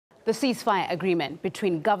The ceasefire agreement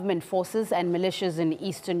between government forces and militias in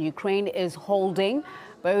eastern Ukraine is holding.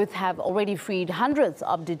 Both have already freed hundreds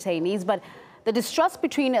of detainees, but the distrust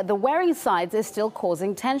between the warring sides is still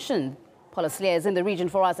causing tension. Paula Sleer is in the region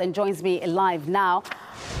for us and joins me live now.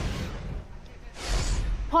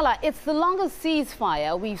 Paula, it's the longest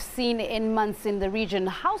ceasefire we've seen in months in the region.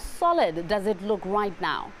 How solid does it look right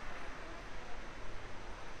now?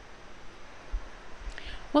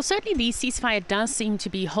 Well, certainly the ceasefire does seem to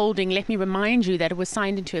be holding. Let me remind you that it was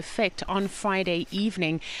signed into effect on Friday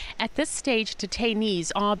evening. At this stage,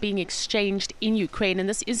 detainees are being exchanged in Ukraine, and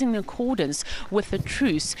this is in accordance with the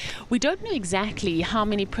truce. We don't know exactly how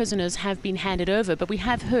many prisoners have been handed over, but we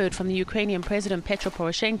have heard from the Ukrainian President Petro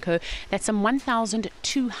Poroshenko that some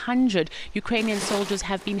 1,200 Ukrainian soldiers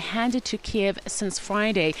have been handed to Kiev since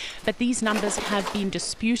Friday, but these numbers have been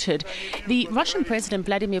disputed. The Russian President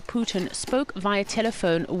Vladimir Putin spoke via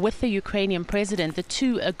telephone with the Ukrainian president. The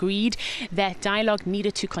two agreed that dialogue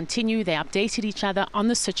needed to continue. They updated each other on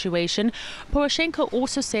the situation. Poroshenko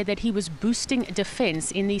also said that he was boosting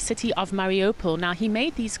defense in the city of Mariupol. Now, he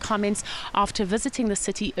made these comments after visiting the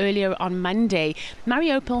city earlier on Monday.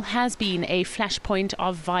 Mariupol has been a flashpoint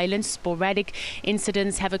of violence. Sporadic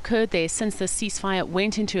incidents have occurred there since the ceasefire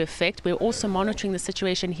went into effect. We're also monitoring the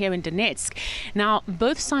situation here in Donetsk. Now,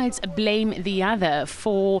 both sides blame the other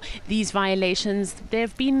for these violations. There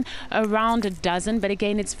have been around a dozen, but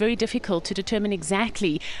again, it's very difficult to determine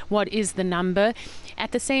exactly what is the number.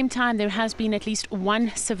 At the same time, there has been at least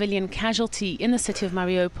one civilian casualty in the city of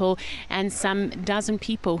Mariupol and some dozen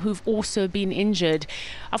people who've also been injured.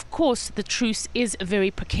 Of course, the truce is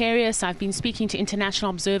very precarious. I've been speaking to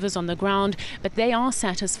international observers on the ground, but they are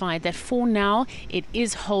satisfied that for now it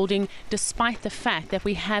is holding, despite the fact that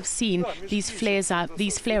we have seen these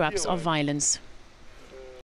flare-ups of violence.